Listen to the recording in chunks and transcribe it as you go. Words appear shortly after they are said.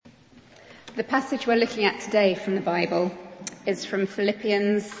The passage we're looking at today from the Bible is from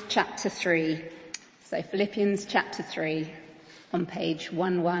Philippians chapter 3. So Philippians chapter 3 on page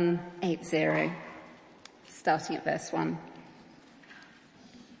 1180, starting at verse 1.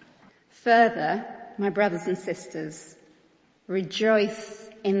 Further, my brothers and sisters, rejoice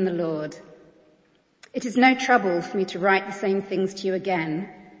in the Lord. It is no trouble for me to write the same things to you again,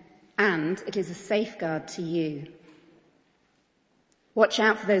 and it is a safeguard to you. Watch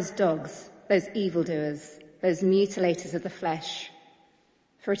out for those dogs, those evildoers, those mutilators of the flesh.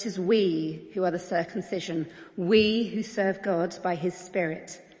 For it is we who are the circumcision, we who serve God by his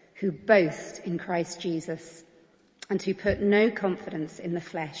Spirit, who boast in Christ Jesus, and who put no confidence in the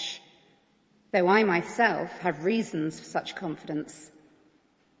flesh, though I myself have reasons for such confidence.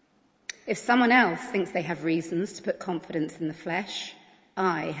 If someone else thinks they have reasons to put confidence in the flesh,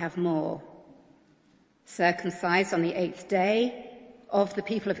 I have more. Circumcised on the 8th day, of the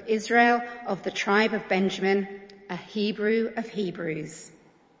people of Israel, of the tribe of Benjamin, a Hebrew of Hebrews.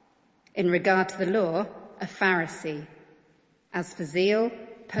 In regard to the law, a Pharisee. As for zeal,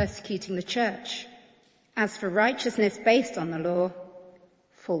 persecuting the church. As for righteousness based on the law,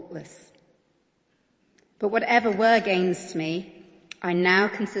 faultless. But whatever were gains to me, I now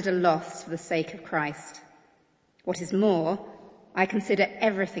consider loss for the sake of Christ. What is more, I consider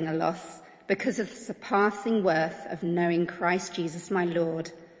everything a loss because of the surpassing worth of knowing Christ Jesus my Lord,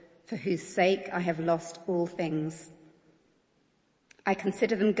 for whose sake I have lost all things. I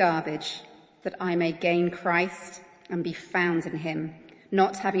consider them garbage, that I may gain Christ and be found in him,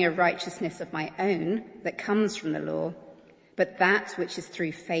 not having a righteousness of my own that comes from the law, but that which is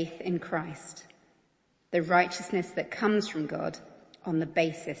through faith in Christ, the righteousness that comes from God on the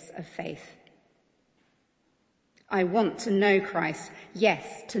basis of faith. I want to know Christ, yes,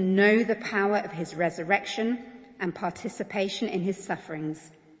 to know the power of his resurrection and participation in his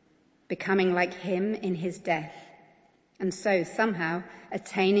sufferings, becoming like him in his death, and so somehow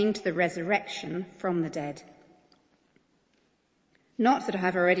attaining to the resurrection from the dead. Not that I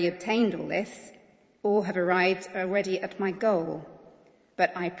have already obtained all this, or have arrived already at my goal,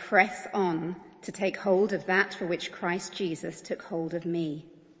 but I press on to take hold of that for which Christ Jesus took hold of me.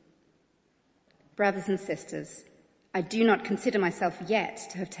 Brothers and sisters, I do not consider myself yet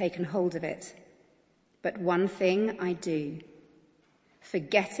to have taken hold of it, but one thing I do,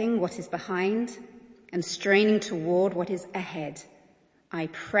 forgetting what is behind and straining toward what is ahead, I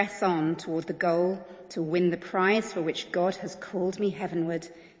press on toward the goal to win the prize for which God has called me heavenward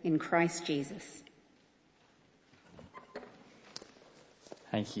in Christ Jesus.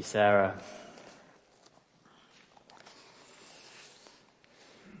 Thank you, Sarah.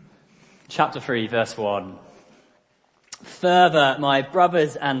 Chapter 3, verse 1. Further, my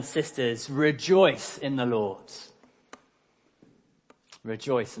brothers and sisters, rejoice in the Lord.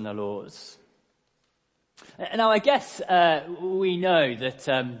 Rejoice in the Lord. Now, I guess we know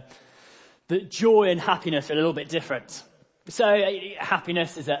that joy and happiness are a little bit different. So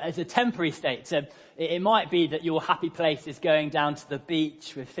happiness is a temporary state. So it might be that your happy place is going down to the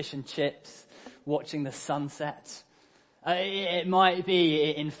beach with fish and chips, watching the sunset. It might be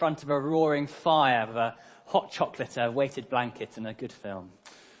in front of a roaring fire with a hot chocolate, a weighted blanket, and a good film.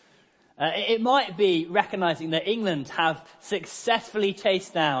 It might be recognizing that England have successfully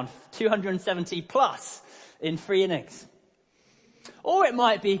chased down 270 plus in 3 innings. Or it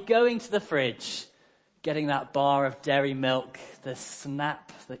might be going to the fridge, getting that bar of dairy milk, the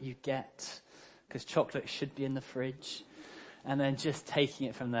snap that you get, because chocolate should be in the fridge, and then just taking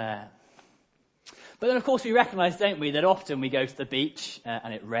it from there. But then, of course, we recognize, don't we, that often we go to the beach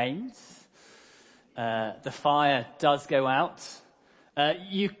and it rains. The fire does go out.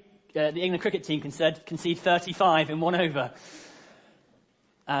 The England cricket team concede 35 in 1 over.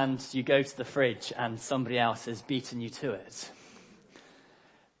 And you go to the fridge and somebody else has beaten you to it.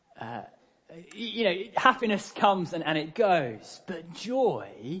 Happiness comes and it goes. But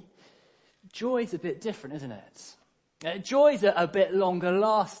joy's a bit different, isn't it? Joy's a bit longer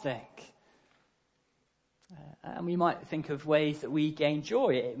lasting. And we might think of ways that we gain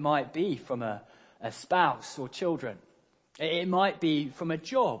joy. It might be from a spouse or children. It might be from a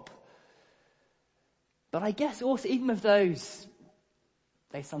job. But I guess also, even with those,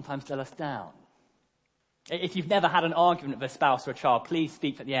 they sometimes let us down. If you've never had an argument with a spouse or a child, please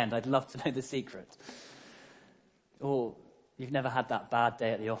speak at the end. I'd love to know the secret. Or you've never had that bad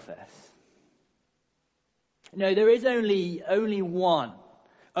day at the office. No, there is only one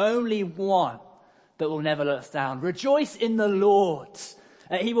that will never let us down. Rejoice in the Lord.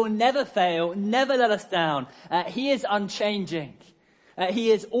 He will never fail, never let us down. He is unchanging. He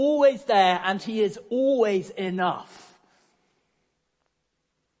is always there and he is always enough.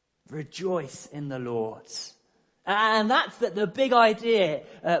 rejoice in the Lord. And that's the big idea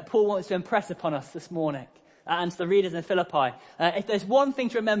Paul wants to impress upon us this morning and to the readers in Philippi. If there's one thing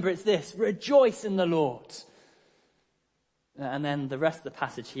to remember, it's this: rejoice in the Lord. And then the rest of the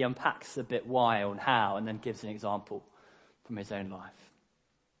passage, he unpacks a bit why and how, and then gives an example from his own life.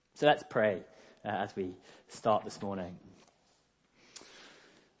 So let's pray as we start this morning.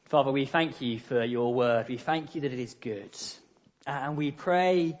 Father, we thank you for your word. We thank you that it is good. And we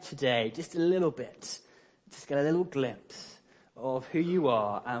pray today just a little bit, just get a little glimpse of who you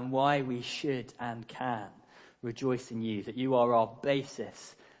are and why we should and can rejoice in you, that you are our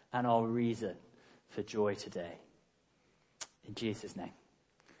basis and our reason for joy today. In Jesus' name,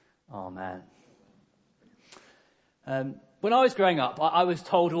 amen. When I was growing up, I was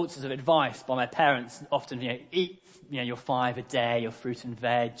told all sorts of advice by my parents. Often, eat, your 5 a day, your fruit and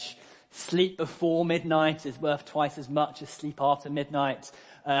veg. Sleep before midnight is worth twice as much as sleep after midnight.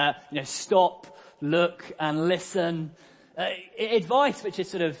 Stop, look, and listen. Advice which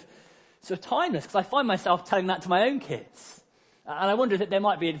is sort of timeless, because I find myself telling that to my own kids. And I wonder if there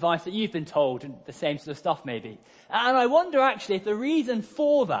might be advice that you've been told, and the same sort of stuff maybe. And I wonder actually if the reason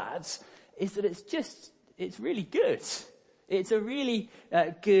for that is that it's really good. It's a really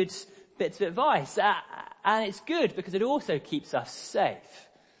good bit of advice. And it's good because it also keeps us safe.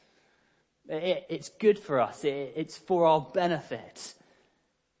 It's good for us. It's for our benefit.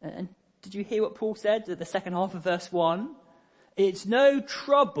 And did you hear what Paul said at the second half of verse 1? It's no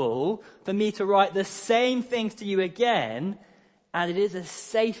trouble for me to write the same things to you again, and it is a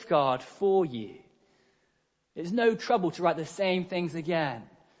safeguard for you. It's no trouble to write the same things again.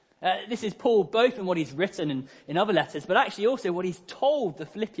 This is Paul, both in what he's written in other letters, but actually also what he's told the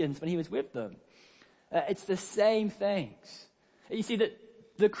Philippians when he was with them. It's the same things. You see, that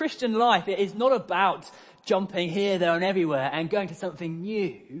the Christian life, it is not about jumping here, there, and everywhere and going to something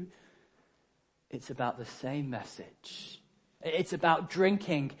new. It's about the same message. It's about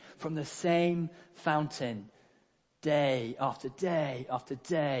drinking from the same fountain day after day after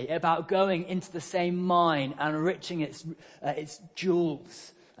day, about going into the same mine and enriching its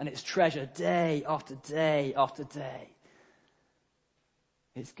jewels and its treasure day after day after day.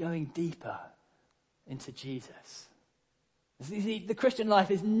 It's going deeper into Jesus. See, the Christian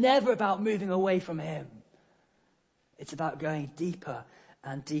life is never about moving away from him. It's about going deeper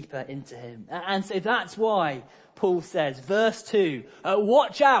and deeper into him. And so that's why Paul says, verse 2,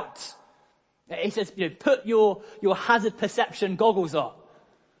 watch out. He says, put your hazard perception goggles on.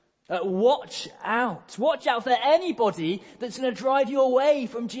 Watch out. Watch out for anybody that's going to drive you away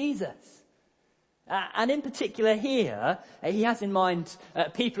from Jesus. And in particular here, he has in mind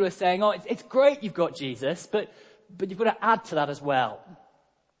people who are saying, it's great you've got Jesus, but you've got to add to that as well.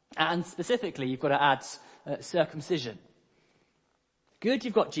 And specifically, you've got to add circumcision. Good,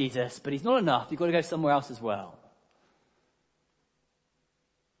 you've got Jesus, but he's not enough. You've got to go somewhere else as well.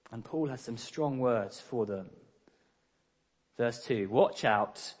 And Paul has some strong words for them. Verse 2, watch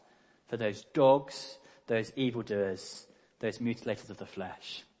out for those dogs, those evildoers, those mutilators of the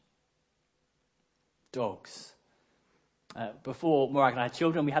flesh. Dogs. Before Morag and I had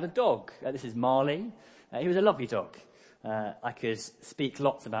children, we had a dog. This is Marley. He was a lovely dog. I could speak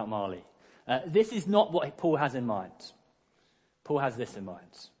lots about Marley. This is not what Paul has in mind. Paul has this in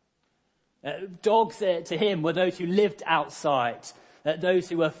mind. Dogs to him were those who lived outside, those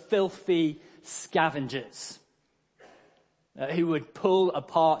who were filthy scavengers, who would pull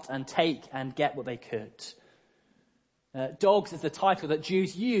apart and take and get what they could. Dogs is the title that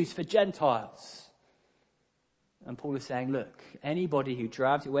Jews use for Gentiles. And Paul is saying, look, anybody who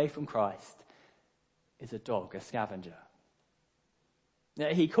drives away from Christ is a dog, a scavenger.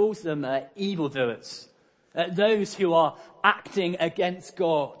 He calls them evildoers, those who are acting against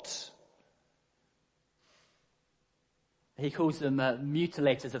God. He calls them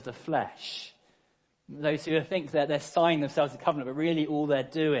mutilators of the flesh, those who think that they're signing themselves a covenant, but really all they're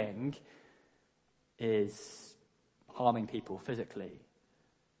doing is harming people physically.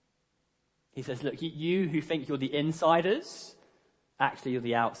 He says, look, you who think you're the insiders, actually you're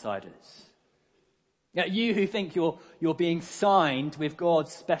the outsiders. You who think you're being signed with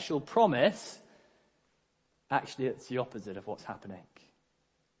God's special promise, actually it's the opposite of what's happening.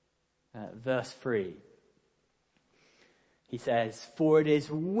 Verse 3, he says, for it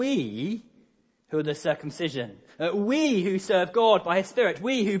is we who are the circumcision, we who serve God by his Spirit,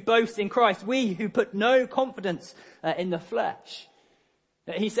 we who boast in Christ, we who put no confidence in the flesh.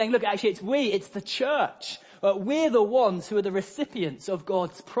 He's saying, look, actually it's the church. We're the ones who are the recipients of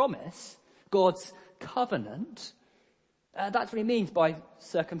God's promise, God's covenant. That's what he means by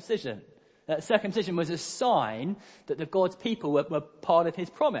circumcision. Circumcision was a sign that the God's people were part of his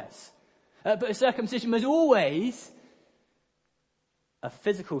promise. But circumcision was always a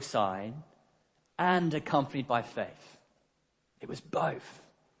physical sign and accompanied by faith. It was both.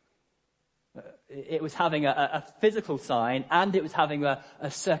 It was having a physical sign and it was having a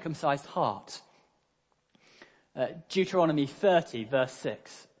circumcised heart. Deuteronomy 30 verse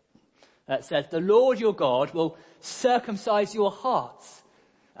 6 says, "The Lord your God will circumcise your hearts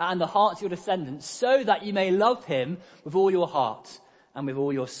and the hearts of your descendants so that you may love him with all your heart and with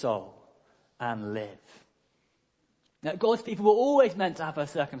all your soul and live." Now, God's people were always meant to have a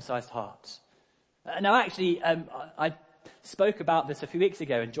circumcised heart. Now actually, I spoke about this a few weeks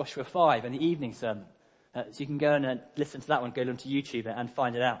ago in Joshua 5 in the evening sermon. So you can go and listen to that one, go onto YouTube and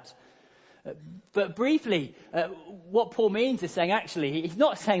find it out. But briefly, what Paul means is saying actually, he's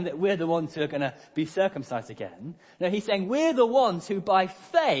not saying that we're the ones who are going to be circumcised again. No, he's saying we're the ones who by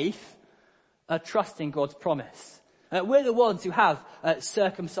faith are trusting God's promise. We're the ones who have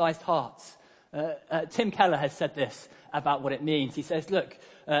circumcised hearts. Tim Keller has said this about what it means. He says, look,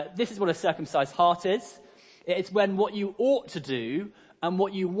 this is what a circumcised heart is. It's when what you ought to do and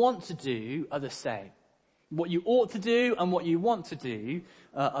what you want to do are the same. What you ought to do and what you want to do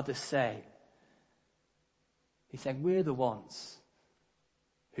are the same. He's saying we're the ones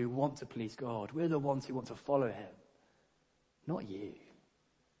who want to please God. We're the ones who want to follow him, not you.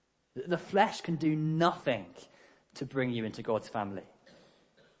 The flesh can do nothing to bring you into God's family.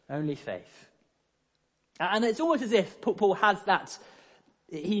 Only faith. And it's almost as if Paul has that,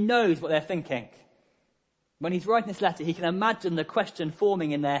 he knows what they're thinking. When he's writing this letter, he can imagine the question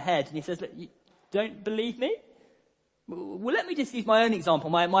forming in their head. And he says, look, you don't believe me? Well, let me just use my own example,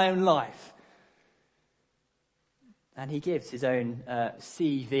 my own life. And he gives his own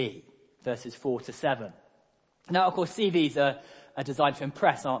CV, verses 4-7. Now, of course, CVs are designed to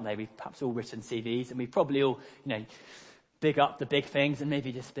impress, aren't they? We've perhaps all written CVs, and we've probably all, big up the big things and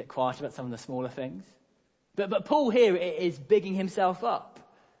maybe just a bit quiet about some of the smaller things. But Paul here is bigging himself up.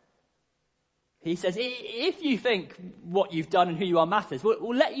 He says, if you think what you've done and who you are matters, well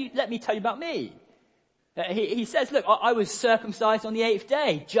let me tell you about me. He says, look, I was circumcised on the 8th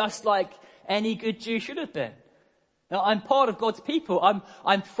day, just like any good Jew should have been. Now, I'm part of God's people.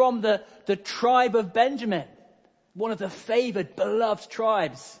 I'm from the tribe of Benjamin, one of the favored, beloved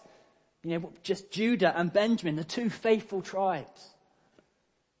tribes. Just Judah and Benjamin, the two faithful tribes.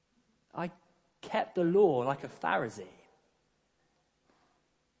 I kept the law like a Pharisee.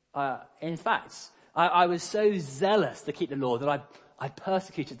 In fact, I was so zealous to keep the law that I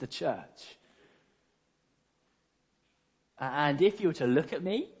persecuted the church. And if you were to look at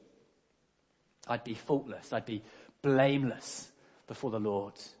me, I'd be faultless. I'd be blameless before the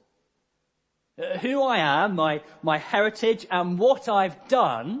Lord. Who I am, my heritage, and what I've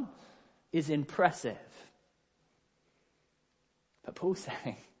done is impressive. But Paul's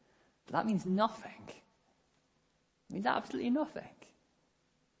saying, that means nothing. It means absolutely nothing.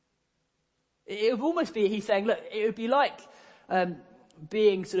 It would almost be, he's saying, look, it would be like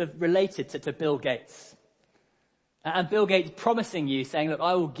being sort of related to Bill Gates. And Bill Gates promising you, saying, look,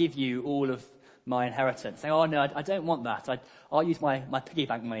 I will give you all of my inheritance. Saying, oh no, I don't want that. I'll use my piggy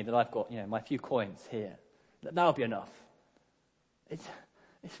bank money that I've got, my few coins here. That'll be enough.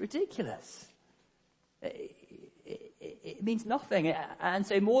 It's ridiculous. It means nothing. And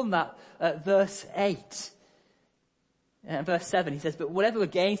so more than that, verse 8. Verse 7, he says, but whatever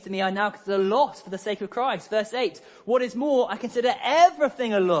gains to me, I now consider loss for the sake of Christ. Verse 8, what is more, I consider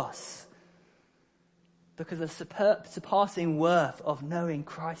everything a loss because of the surpassing worth of knowing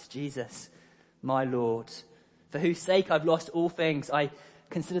Christ Jesus, my Lord, for whose sake I've lost all things. I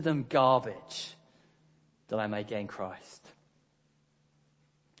consider them garbage that I may gain Christ.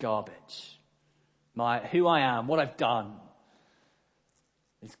 Garbage. Who I am, what I've done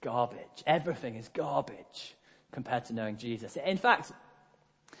is garbage. Everything is garbage compared to knowing Jesus. In fact,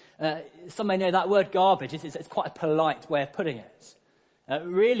 some may know that word garbage, it's quite a polite way of putting it.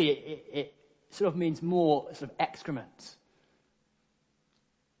 Really, it sort of means more sort of excrement.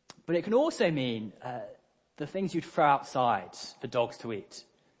 But it can also mean the things you'd throw outside for dogs to eat.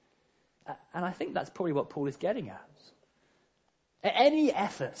 And I think that's probably what Paul is getting at. Any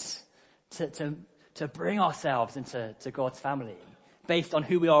effort to bring ourselves into God's family based on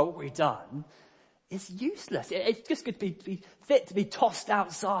who we are, what we've done, is useless. It's just good to be fit to be tossed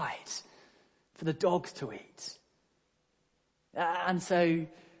outside for the dogs to eat. And so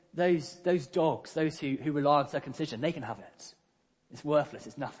those dogs, those who rely on circumcision, they can have it. It's worthless.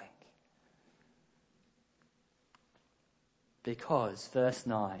 It's nothing. Because, verse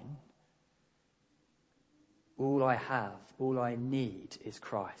 9, all I have, all I need is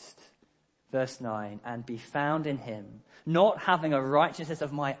Christ. Verse 9, and be found in him, not having a righteousness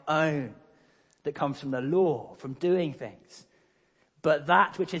of my own that comes from the law, from doing things, but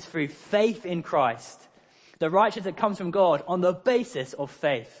that which is through faith in Christ, the righteousness that comes from God on the basis of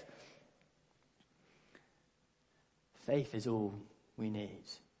faith. Faith is all we need.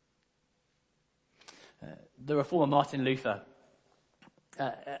 The reformer Martin Luther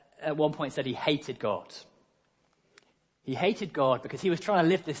at one point said he hated God. He hated God because he was trying to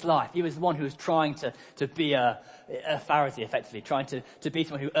live this life. He was the one who was trying to be a Pharisee, effectively, trying to be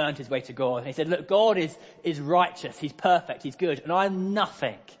someone who earned his way to God. And he said, look, God is righteous, he's perfect, he's good, and I'm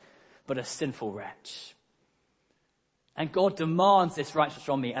nothing but a sinful wretch. And God demands this righteousness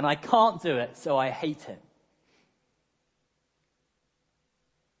from me, and I can't do it, so I hate him.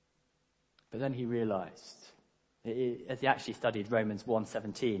 But then he realized, as he actually studied Romans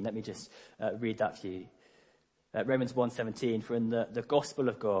 1:17, let me just read that for you. Romans 1:17, for in the gospel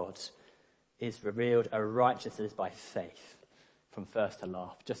of God is revealed a righteousness by faith from first to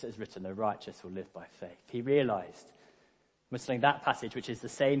last. Just as written, the righteous will live by faith. He realized, when studying that passage, which is the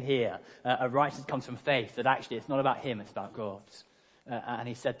same here, a righteousness comes from faith, that actually it's not about him, it's about God. And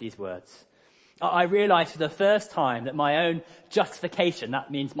he said these words. I realized for the first time that my own justification,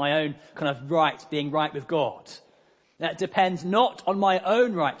 that means my own kind of right, being right with God, that depends not on my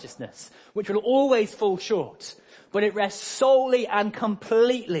own righteousness, which will always fall short, but it rests solely and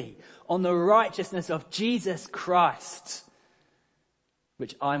completely on the righteousness of Jesus Christ,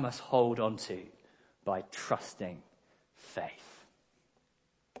 which I must hold on to by trusting faith.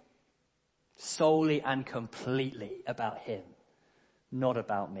 Solely and completely about him, not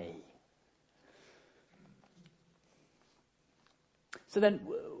about me. So then,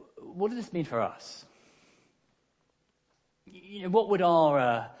 what does this mean for us? You know, what would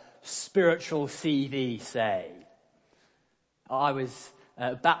our spiritual CV say? I was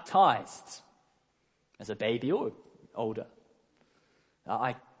baptized as a baby or older.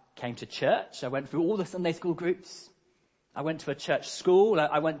 I came to church. I went through all the Sunday school groups. I went to a church school.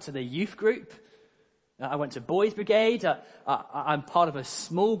 I went to the youth group. I went to Boys Brigade. I'm part of a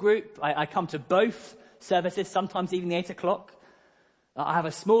small group. I come to both services, sometimes even 8 o'clock. I have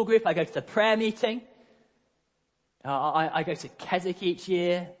a small group. I go to the prayer meeting. I go to Keswick each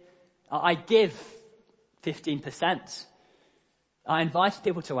year. I give 15%. I invite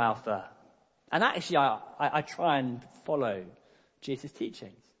people to Alpha. And actually, I try and follow Jesus'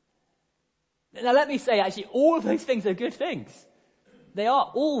 teachings. Now, let me say, actually, all of those things are good things. They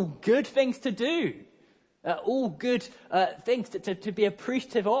are all good things to do. All good things to be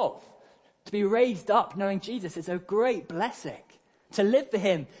appreciative of. To be raised up knowing Jesus is a great blessing. To live for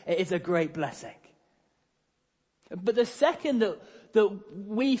him is a great blessing. But the second that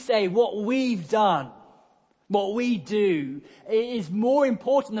we say what we've done, what we do, is more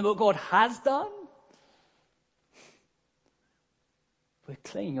important than what God has done, we're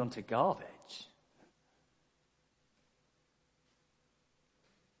clinging on to garbage.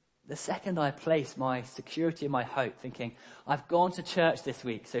 The second I place my security and my hope, thinking, I've gone to church this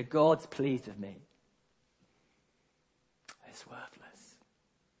week, so God's pleased with me, it's worthless.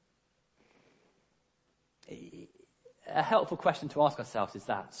 A helpful question to ask ourselves is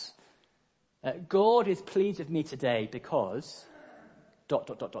that God is pleased with me today because ...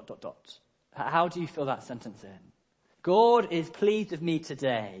 How do you fill that sentence in? God is pleased with me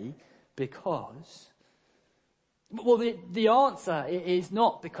today because... Well, the answer is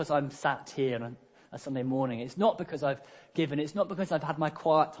not because I'm sat here on a Sunday morning. It's not because I've given. It's not because I've had my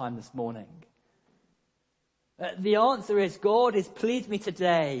quiet time this morning. The answer is God is pleased with me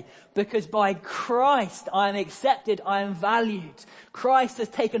today because by Christ I am accepted, I am valued. Christ has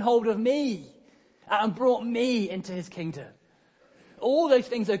taken hold of me and brought me into his kingdom. All those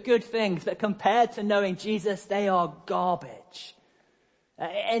things are good things, but compared to knowing Jesus, they are garbage.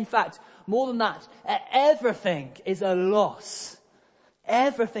 In fact, more than that, everything is a loss.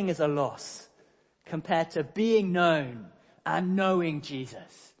 Everything is a loss compared to being known and knowing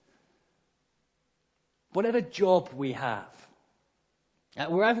Jesus. Whatever job we have,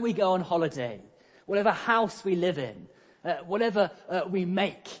 wherever we go on holiday, whatever house we live in, whatever we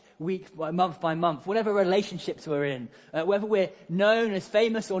make week by month, whatever relationships we're in, whether we're known as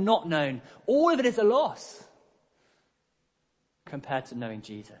famous or not known, all of it is a loss compared to knowing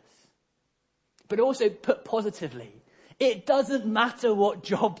Jesus. But also put positively, it doesn't matter what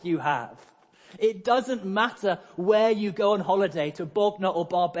job you have. It doesn't matter where you go on holiday to Bognor or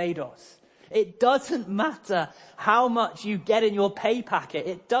Barbados. It doesn't matter how much you get in your pay packet.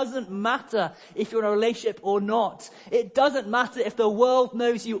 It doesn't matter if you're in a relationship or not. It doesn't matter if the world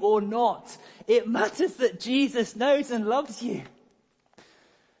knows you or not. It matters that Jesus knows and loves you.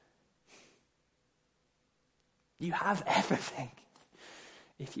 You have everything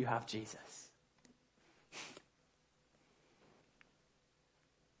if you have Jesus.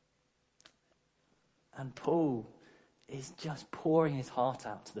 And Paul is just pouring his heart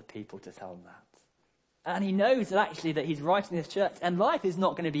out to the people to tell them that. And he knows that actually that he's writing this church, and life is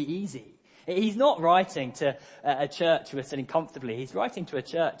not going to be easy. He's not writing to a church who are sitting comfortably. He's writing to a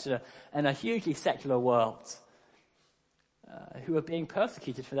church in a hugely secular world who are being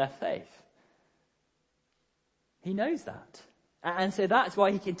persecuted for their faith. He knows that. And so that's why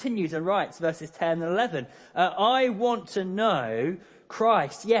he continues and writes verses 10 and 11. I want to know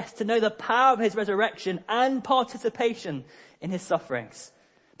Christ, yes, to know the power of his resurrection and participation in his sufferings,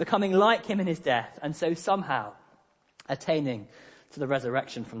 becoming like him in his death, and so somehow attaining to the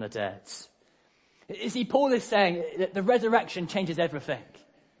resurrection from the dead. You see, Paul is saying that the resurrection changes everything.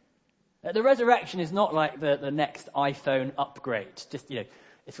 The resurrection is not like the next iPhone upgrade. Just,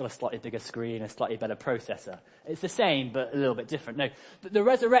 it's got a slightly bigger screen, a slightly better processor. It's the same, but a little bit different. No, the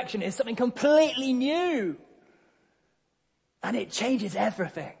resurrection is something completely new. And it changes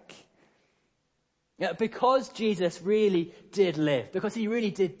everything. Because Jesus really did live, because he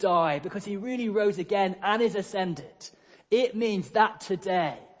really did die, because he really rose again and is ascended, it means that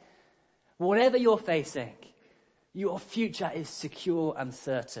today, whatever you're facing, your future is secure and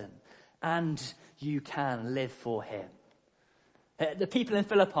certain, and you can live for him. The people in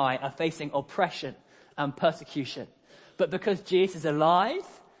Philippi are facing oppression and persecution, but because Jesus is alive,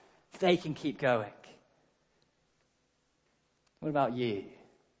 they can keep going. What about you?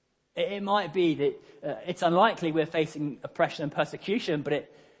 It might be that it's unlikely we're facing oppression and persecution,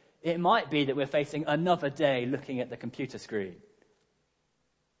 but it might be that we're facing another day looking at the computer screen.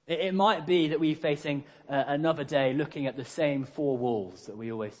 It might be that we're facing another day looking at the same four walls that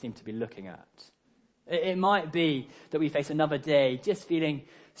we always seem to be looking at. It might be that we face another day just feeling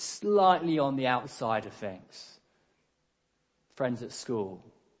slightly on the outside of things. Friends at school,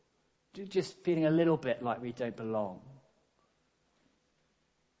 just feeling a little bit like we don't belong.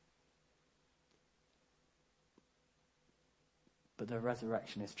 But the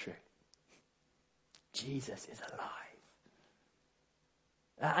resurrection is true. Jesus is alive.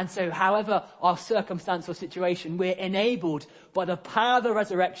 And so however our circumstance or situation, we're enabled by the power of the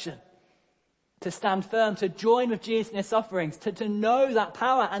resurrection to stand firm, to join with Jesus in his sufferings, to know that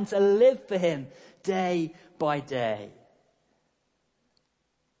power and to live for him day by day.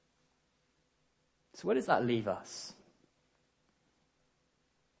 So where does that leave us?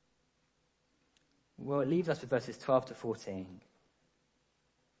 Well, it leaves us with verses 12 to 14.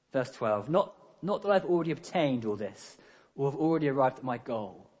 Verse 12, not that I've already obtained all this, or have already arrived at my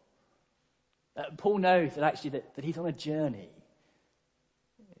goal. Paul knows that actually that he's on a journey.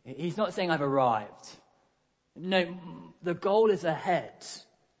 He's not saying I've arrived. No, the goal is ahead.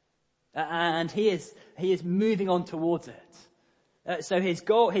 And he is moving on towards it. So his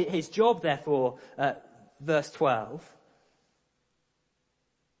goal, his job therefore, verse 12,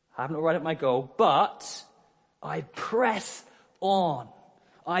 I haven't arrived at my goal, but I press on.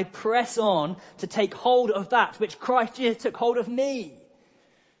 I press on to take hold of that which Christ Jesus took hold of me.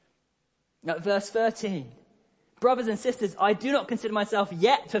 Now, verse 13. Brothers and sisters, I do not consider myself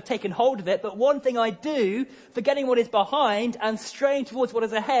yet to have taken hold of it, but one thing I do, forgetting what is behind and straying towards what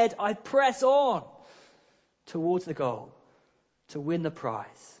is ahead, I press on towards the goal to win the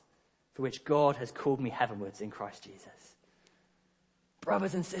prize for which God has called me heavenwards in Christ Jesus.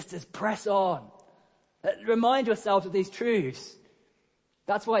 Brothers and sisters, press on. Remind yourselves of these truths.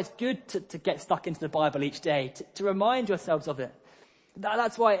 That's why it's good to get stuck into the Bible each day, to remind yourselves of it.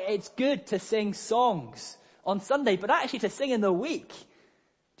 That's why it's good to sing songs on Sunday, but actually to sing in the week.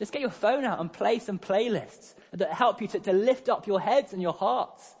 Just get your phone out and play some playlists that help you to lift up your heads and your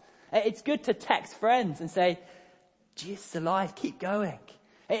hearts. It's good to text friends and say, Jesus is alive, keep going.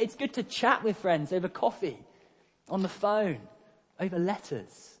 It's good to chat with friends over coffee, on the phone, over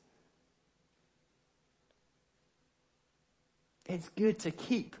letters. It's good to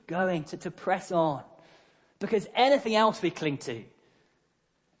keep going, to press on. Because anything else we cling to,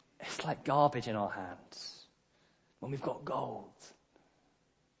 it's like garbage in our hands when we've got gold.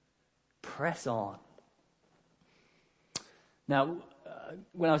 Press on. Now,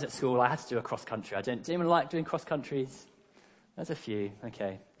 when I was at school, I had to do a cross-country. Did anyone like doing cross-countries? There's a few.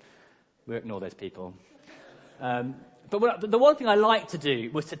 Okay. We'll ignore those people. But the one thing I liked to do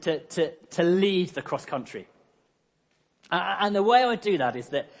was to lead the cross-country. And the way I would do that is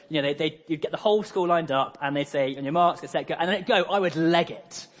that, you'd get the whole school lined up and they'd say, on your marks, get set, go. And then it'd go, I would leg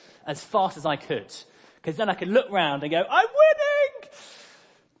it as fast as I could. Because then I could look round and go, I'm winning!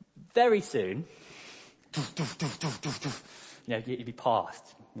 Very soon, you'd be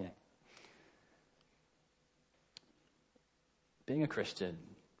passed. being a Christian,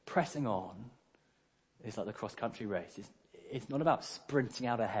 pressing on, is like the cross-country race. It's not about sprinting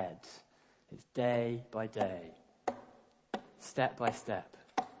out ahead. It's day by day, step by step,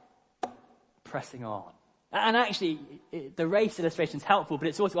 pressing on. And actually, the race illustration is helpful, but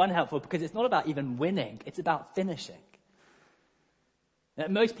it's also unhelpful because it's not about even winning. It's about finishing. Now,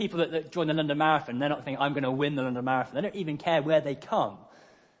 most people that join the London Marathon, they're not thinking, I'm going to win the London Marathon. They don't even care where they come.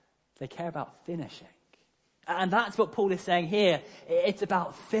 They care about finishing. And that's what Paul is saying here. It's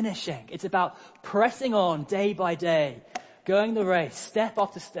about finishing. It's about pressing on day by day, going the race, step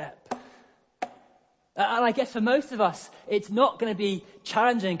after step. And I guess for most of us, it's not going to be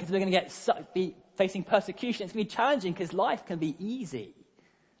challenging because we're going to be facing persecution. It's going to be challenging because life can be easy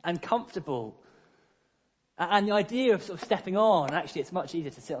and comfortable. And the idea of sort of stepping on, actually, it's much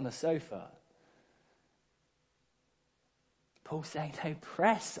easier to sit on the sofa. Paul's saying, no,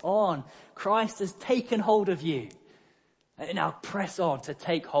 press on. Christ has taken hold of you. And now press on to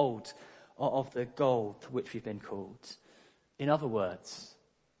take hold of the goal to which we've been called. In other words,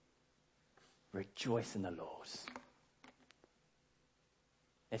 rejoice in the Lord.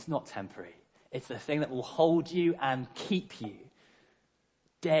 It's not temporary. It's the thing that will hold you and keep you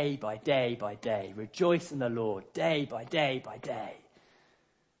day by day by day. Rejoice in the Lord day by day by day.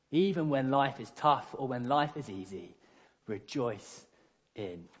 Even when life is tough or when life is easy, rejoice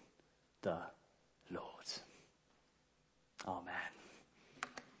in the Lord.